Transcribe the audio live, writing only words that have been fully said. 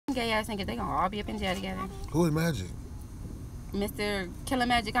Gay ass niggas, they gonna all be up in jail together. Who is Magic? Mr. Killer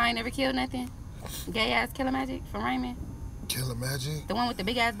Magic, I ain't never killed nothing. Gay ass Killer Magic from Raymond. Killer Magic? The one with the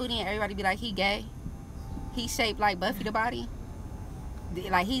big ass booty and everybody be like, he gay. He shaped like Buffy the Body.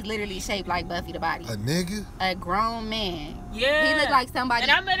 Like, he's literally shaped like Buffy the Body. A nigga? A grown man. Yeah. He look like somebody.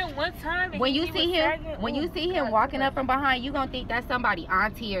 And I met him one time. When you see him, walking up from behind, you gonna think that's somebody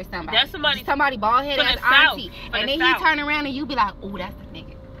auntie or somebody. That's somebody. Somebody bald headed as auntie. And then he turn around and you be like, ooh, that's the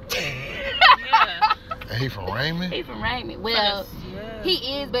nigga. Yeah. And he from Raymond? He from Raymond. Well, yeah.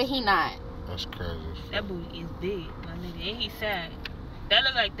 He is, but he not. That's crazy. That booty is big, my nigga. And he's sad. That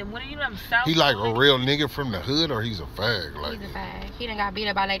look like them. What do you know? South. He like a real nigga from the hood, or he's a fag? Like, he's a fag. He done got beat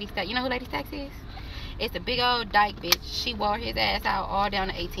up by Lady Stacks. You know who Lady Stacks is? It's a big old dyke bitch. She wore his ass out all down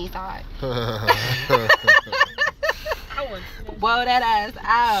the 18th side. Whoa, that ass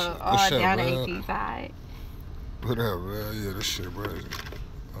out all down the 18th side. What up, man? Yeah, this shit crazy.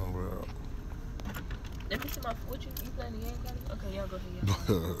 Oh, well. Let me see my what you playing the game, got it? Okay, y'all go ahead.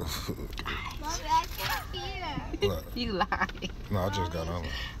 Mommy, I can't hear. You lying. No, I just got on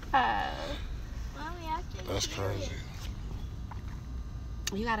it. Mommy, I can't That's crazy.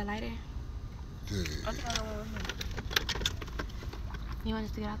 You got a lighter? Yeah. Okay, I don't want him. You want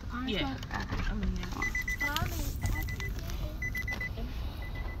us to get out the car? Yeah. Okay. I'm in here. Mommy, I can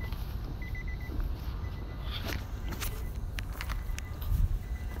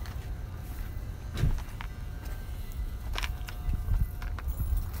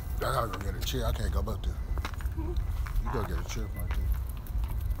I gotta go get a chair. I can't go back there. You go get a chair right there.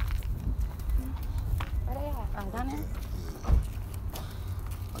 Where they at? Oh, down there? Yeah.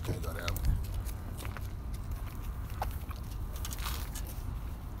 I can't go down there.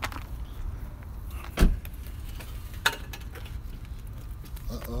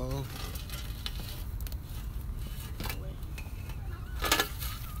 Uh-oh.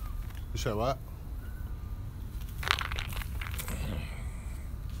 You said what?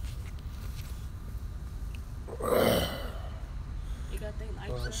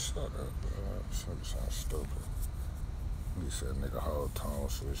 Shut up, bro. That sounds stupid. He said, nigga, whole tone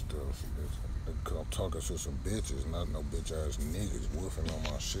switched up. Nigga, I'm talking to some bitches, not no bitch ass niggas woofing on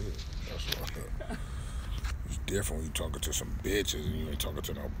my shit. That's what it's different when you talking to some bitches and you ain't talking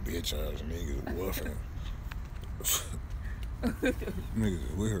to no bitch ass niggas woofing. Niggas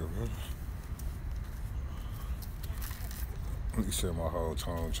is weird, bro. He said my whole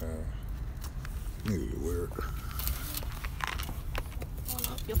tone changed. Niggas is weird.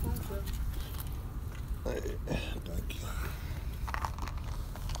 Your phone, bro. Hey, thank you.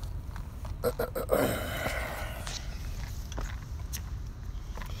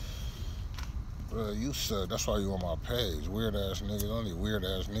 Bro, you suck. That's why you on my page. Weird ass niggas. Only weird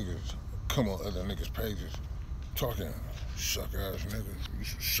ass niggas come on other niggas' pages talking suck ass niggas. You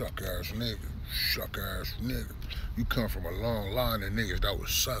suck ass niggas. Suck ass nigga. You come from a long line of niggas that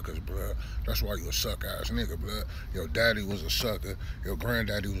was suckers, blood. That's why you a suck ass nigga, blood. Your daddy was a sucker. Your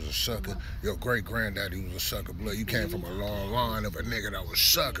granddaddy was a sucker. Your great granddaddy was a sucker, blood. You came from a long line of a nigga that was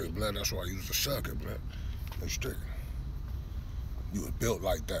suckers, blood. That's why you was a sucker, blood. I'm straight. You was built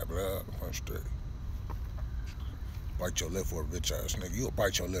like that, blood. I'm straight. Bite your lip for a bitch ass nigga. You'll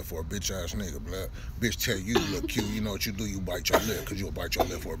bite your lip for a bitch ass nigga, blood. Bitch tell you look cute. You know what you do? You bite your lip, cause you'll bite your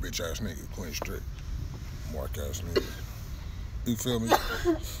lip for a bitch ass nigga. Queen straight. Mark ass nigga. You feel me?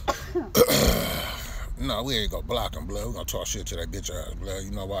 No, we ain't gonna block him, blood. We gonna talk shit to that bitch ass, blood.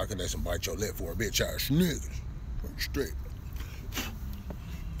 You know why? Cause they some bite your lip for a bitch ass niggas. Queen straight.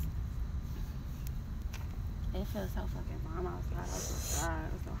 It feels so fucking warm outside.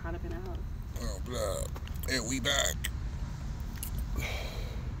 It was so hot up in the house. Oh, blood. And we back.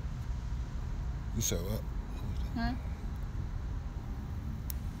 You said what? Hmm?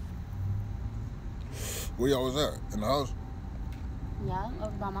 Where y'all was at? In the house? Yeah,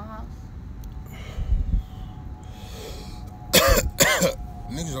 over by my house.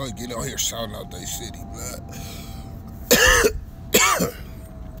 Niggas always get out here shouting out they city, blood.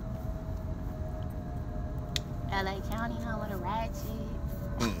 LA County, home of the ratchets.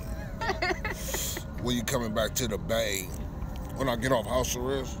 When you coming back to the Bay, when I get off house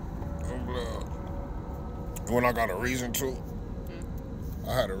arrest, when I got a reason to,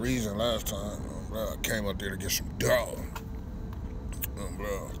 I had a reason last time. I came up there to get some dog.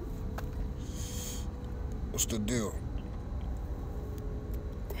 What's the deal?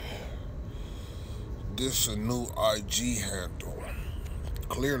 This a new IG handle.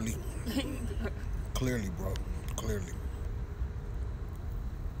 Clearly, bro. Clearly.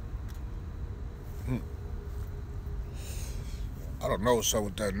 I don't know what's up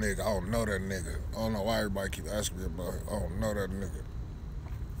with that nigga. I don't know that nigga. I don't know why everybody keep asking me about it. I don't know that nigga.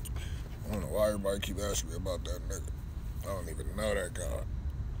 why everybody keep asking me about that nigga. I don't even know that guy.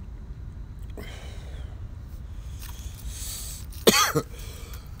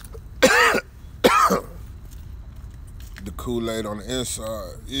 The Kool-Aid on the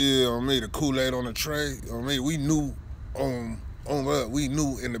inside. Yeah, on me, the Kool-Aid on the tray. On me, we knew we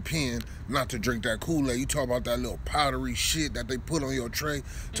knew in the pen not to drink that Kool-Aid. You talk about that little powdery shit that they put on your tray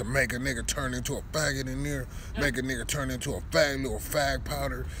to make a nigga turn into a faggot in there, make a nigga turn into a little fag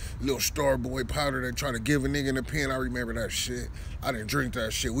powder, little Starboy powder they try to give a nigga in the pen. I remember that shit. I didn't drink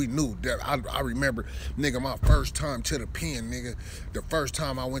that shit. We knew that. I remember, nigga, my first time to the pen, nigga. The first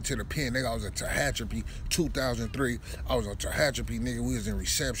time I went to the pen, nigga, I was in Tehachapi, 2003. I was on Tehachapi, nigga. We was in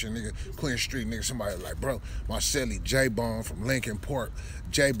reception, nigga. Queen Street, nigga. Somebody was like, bro, my celly J-Bone from Lincoln Park.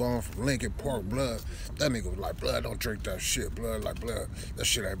 J-Bone from Lincoln Park, blood. That nigga was like, blood, don't drink that shit, blood. Like, blood, that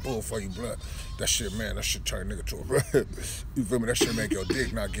shit ain't bull for you, blood. That shit, man, that shit turn nigga to a blood. You feel me? That shit make your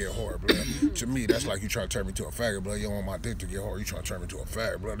dick not get hard, blood. To me, that's like you trying to turn me to a faggot, blood. You don't want my dick to get hard. You trying to turn me to a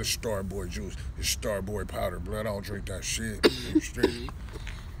faggot, blood. This Starboy juice, this Starboy powder, blood. I don't drink that shit. Straight.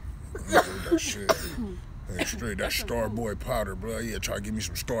 I don't drink that shit. Straight, that Starboy powder, bro. Yeah, try to give me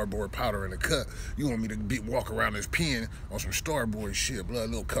some Starboy powder in the cup. You want me to walk around this pen on some Starboy shit, blood. A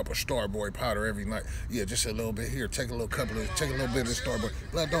little cup of Starboy powder every night. Yeah, just a little bit here. Take a little bit of this Starboy.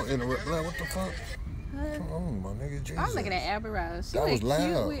 Blood, don't interrupt. Blood, what the fuck? Come on, my nigga. Jesus. I'm looking at Amber Rose. She that was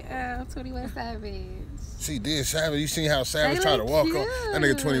loud. With 21 Savage. She did Savage. You seen how Savage tried to walk up? That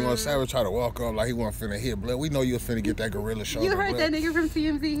nigga 21 Savage tried to walk up like he wasn't finna hit, blood. We know you was finna get that gorilla shoulder. You heard blood. that nigga from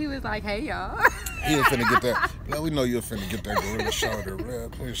TMZ? He was like, hey, y'all. He was finna get that. Blood, we know you was finna get that gorilla shoulder,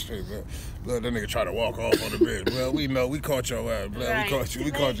 blood. Please straight, blood. Blood, that nigga tried to walk off on the bed, blood. We know. We caught your ass, blood. Right. We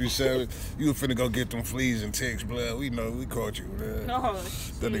caught you, Savage. You was finna go get them fleas and ticks, blood. We know. We caught you, blood. No,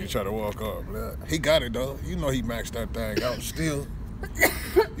 that nigga tried to walk off, blood. He got it, though. You know he maxed that thing out still.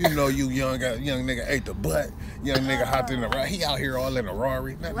 You know you young nigga ate the butt. Young nigga hopped in the ride. He out here all in a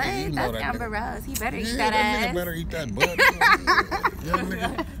Rari. Wait, that's Amber Rose. He better eat that ass. That nigga better eat that butt. Young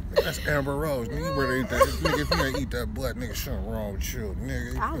nigga. That's Amber Rose. Nigga, you better eat that. Nigga, if you ain't eat that butt, nigga, something wrong with you,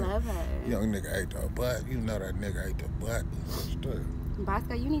 nigga. I love her. Young nigga ate the butt. You know that nigga ate the butt.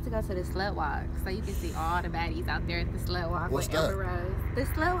 Boskoe, you need to go to the slut walk so you can see all the baddies out there at the slut walk with Amber Rose. The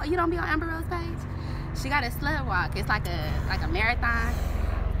slut, you don't be on Amber Rose page? She got a slut walk. It's like a marathon.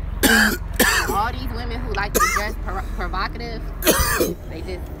 All these women who like to dress provocative, they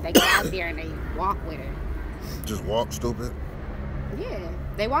go out there and they walk with her. Just walk, stupid? Yeah,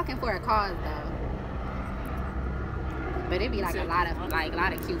 they walking for a cause though. But it be like a lot of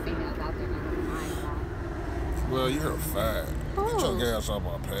cute females out there. Well, you're a fag. Ooh. Get your ass off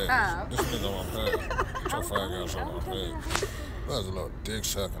my page. Oh. This nigga on my page. Get your fag ass off my page. That's a little dick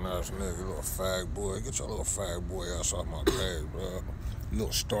sucking ass nigga, little fag boy. Get your little fag boy ass off my page, bro. Little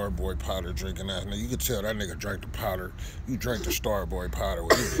Starboy powder drinking ass nigga. You could tell that nigga drank the powder. You drank the Starboy powder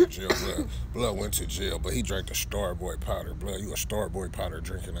when he was in jail, blood. Blood went to jail, but he drank the Starboy powder, blood. You a Starboy powder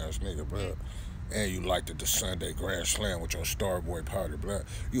drinking ass nigga, blood. And you liked it the Sunday Grand Slam with your Starboy powder, blood.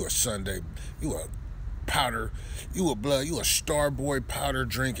 You a Starboy powder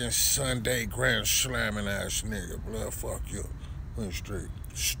drinking Sunday Grand Slamming ass nigga, blood. Fuck you. Straight.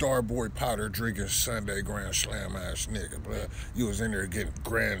 Starboy powder drinking Sunday Grand Slam ass nigga, blood. You was in there getting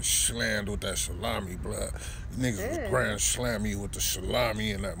Grand Slammed with that salami, blood. Niggas was Grand Slam you with the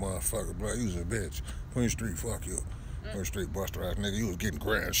salami in that motherfucker, blood. You was a bitch. Queen Street, fuck you. Queen Street buster ass nigga. You was getting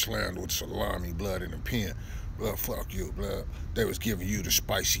Grand Slammed with salami, blood, in the pen. Blood, fuck you, blood. They was giving you the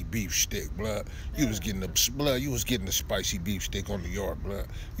spicy beef stick, blood. You was getting the spicy beef stick on the yard, blood.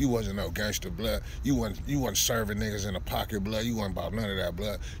 You wasn't no gangster, blood. You wasn't serving niggas in the pocket, blood. You wasn't about none of that,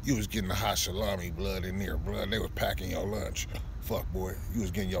 blood. You was getting the hot salami, blood, in there, blood. They was packing your lunch. Fuck, boy. You was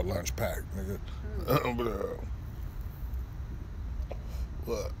getting your lunch packed, nigga.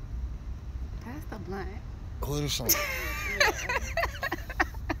 What? That's the blunt. What is something?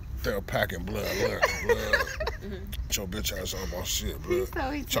 They were packing blood. Get your bitch ass on my shit, blood.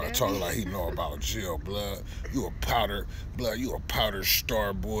 Try to talk like he know about jail, blood. You a powder, blood. You a powder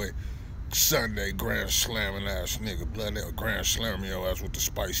star boy. Sunday Grand Slamming ass nigga, blood. They were Grand Slamming your ass with the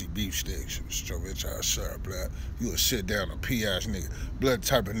spicy beef sticks. Shut your bitch ass up, blood. You a sit down a pee ass nigga. Blood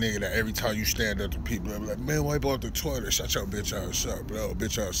type of nigga that every time you stand up to pee, blood, like, man, wipe off the toilet. Shut your bitch ass up, blood. Oh,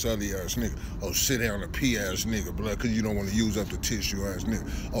 bitch ass sully ass nigga. Oh, sit down a pee ass nigga, blood, cause you don't want to use up the tissue ass nigga.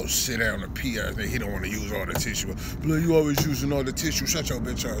 Oh, sit down a pee ass nigga. He don't want to use all the tissue. Blood, you always using all the tissue. Shut your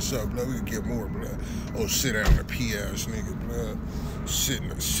bitch ass up, blood. We can get more, blood. Oh, sit down a pee ass nigga, blood. Sit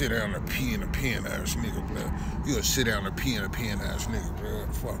down and pee in a pen ass nigga, blood. You a sit down and pee in a pen ass nigga,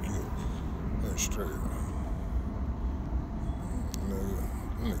 blood. Fuck you. That's straight.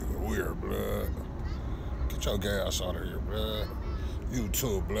 Nigga weird. here, blood. Get your gay ass out of here, blood. You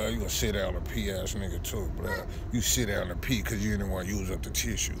too, blood. You a sit down and pee ass nigga too, blood. You sit down and pee because you didn't want to use up the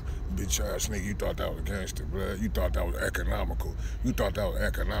tissue. Bitch ass nigga, you thought that was gangster, blood. You thought that was economical. You thought that was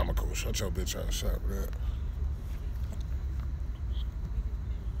economical. Shut your bitch ass up, blood.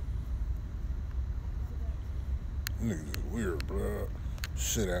 Niggas is weird, blood.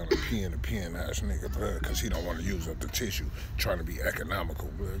 Sit down and pee in the peeing ass nigga, blood, because he don't want to use up the tissue. Trying to be economical,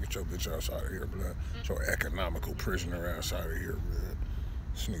 blood. Get your bitch ass out of here, blood. Get your economical prisoner ass out of here, blood.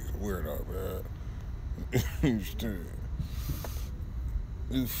 This nigga's weirdo, blood.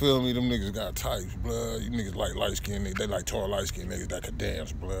 You feel me? Them niggas got types, blood. You niggas like light-skinned niggas. They like tall, light-skinned niggas that could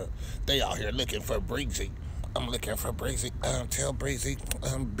dance, blood. They out here looking for Breezy. I'm looking for Breezy. Tell Breezy,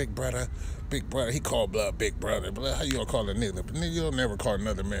 big brother. Big brother. He called blood big brother. Blood, how you gonna call a nigga? But nigga, you'll never call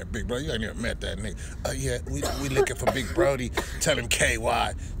another man big brother. You ain't never met that nigga. Yeah, we looking for Big Brody. Tell him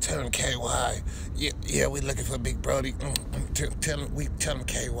KY. Tell him KY. Yeah, we looking for Big Brody. Tell him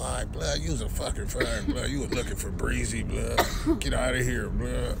KY. Blood, you was a fucking fine, blood. You was looking for Breezy, blood. Get out of here,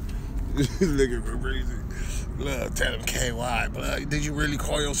 blood. Looking for Breezy. Blood, tell him KY, blood. Did you really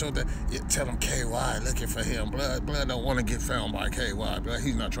call yourself that? Yeah, tell him KY, looking for him, blood. Blood don't want to get found by KY, blood.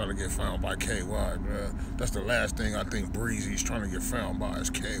 He's not trying to get found by KY, blood. That's the last thing I think Breezy's trying to get found by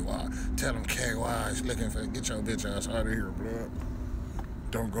is KY. Tell him KY is looking for, get your bitch ass out of here, blood.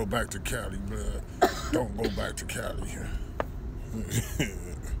 Don't go back to Cali, blood. Don't go back to Cali.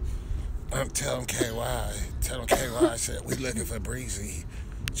 Tell him KY. Tell him KY said, we looking for Breezy.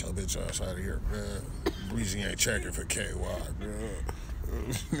 Get your bitch ass out of here, man. Breezy ain't checking for KY, man.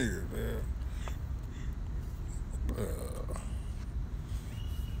 Nigga, man.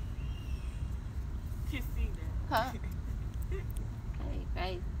 You see that? Huh? Hey,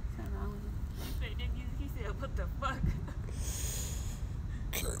 babe. What's wrong with you? He said, what the fuck?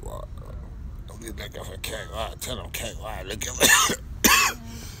 KY. Don't be looking for KY. Tell him KY. Look at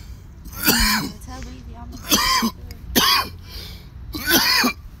Tell Breezy I'm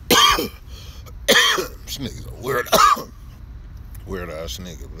This nigga's a weird ass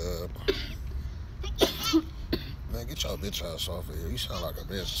nigga, blood. Man, get your bitch ass off of here. You sound like a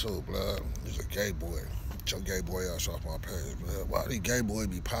bitch too, blood. You's a gay boy. Get your gay boy ass off my page, blood. Why these gay boys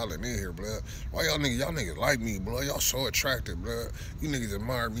be piling in here, blood? Why y'all niggas like me, blood? Y'all so attractive, blood. You niggas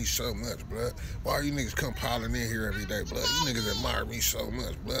admire me so much, blood. Why you niggas come piling in here every day, blood? You niggas admire me so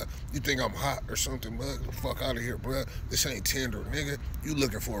much, blood. You think I'm hot or something, blood? Get the fuck out of here, blood. This ain't Tinder, nigga. You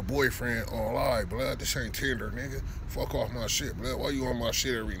looking for a boyfriend online, blood. This ain't Tinder, nigga. Fuck off my shit, blood. Why you on my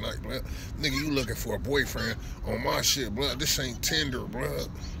shit every night, blood? Nigga, you looking for a boyfriend on my shit, blood. This ain't Tinder, blood.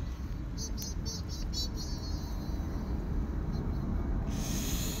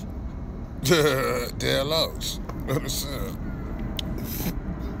 Dead lows.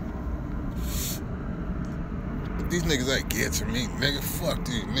 These niggas ain't getting to me, nigga. Fuck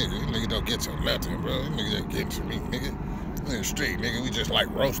these niggas. These niggas don't get to nothing, bro. These niggas ain't getting to me, nigga. In the street, nigga, we just like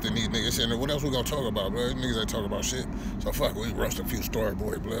roasting these niggas. And what else we gonna talk about, bro? These niggas ain't talking about shit. So fuck, we roast a few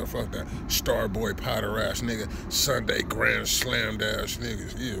Starboy, blood. Fuck that Starboy powder ass nigga. Sunday Grand Slammed ass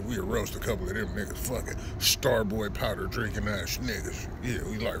niggas. Yeah, we roast a couple of them niggas. Fucking Starboy powder drinking ass niggas. Yeah,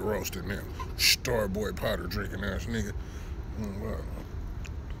 we like roasting them. Starboy powder drinking ass nigga.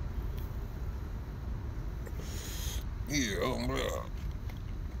 Yeah, bro.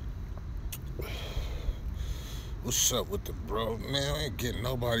 What's up with the bro? Man, I ain't getting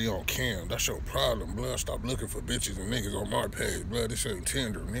nobody on cam. That's your problem, blood. Stop looking for bitches and niggas on my page, blood. This ain't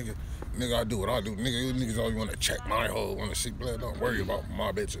Tinder, nigga. Nigga, I do what I do. Nigga, you niggas always want to check my hole, want to see, blood. Don't worry about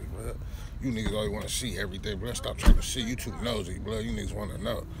my bitches, blood. You niggas always want to see everything, blood. Stop trying to see. You too nosy, blood. You niggas want to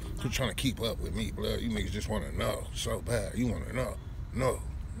know. Quit trying to keep up with me, blood. You niggas just want to know so bad. You want to know. No,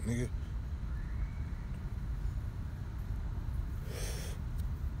 nigga.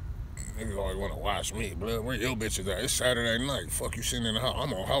 Niggas always want to watch me, blood. Where your bitches at? It's Saturday night. Fuck you sitting in the house.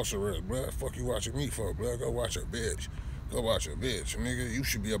 I'm on house arrest, blood. Fuck you watching me for, blood. Go watch a bitch. Go watch a bitch, nigga. You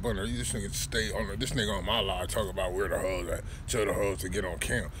should be up under. This nigga stay on. This nigga on my live talk about where the hoes at. Tell the hoes to get on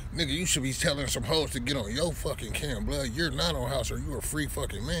cam. Nigga, you should be telling some hoes to get on your fucking cam, blood. You're not on house arrest. You're a free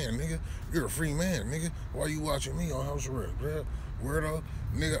fucking man, nigga. You're a free man, nigga. Why you watching me on house arrest, blood? Weirdo.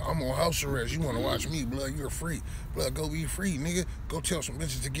 Nigga, I'm on house arrest. You want to watch me, blood? You're free. Blood, go be free, nigga. Go tell some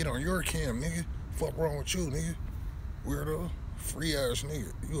bitches to get on your cam, nigga. Fuck wrong with you, nigga? Weirdo. Free ass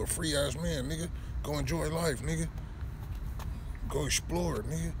nigga. You a free ass man, nigga. Go enjoy life, nigga. Go explore,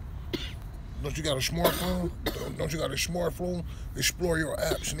 nigga. Don't you got a smartphone? Don't you got a smartphone? Explore your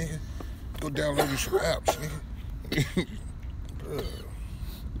apps, nigga. Go download you some apps, nigga.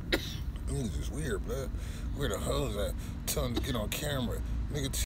 Niggas is weird, blood. Where the hoes at? Tell them to get on camera. Nigga,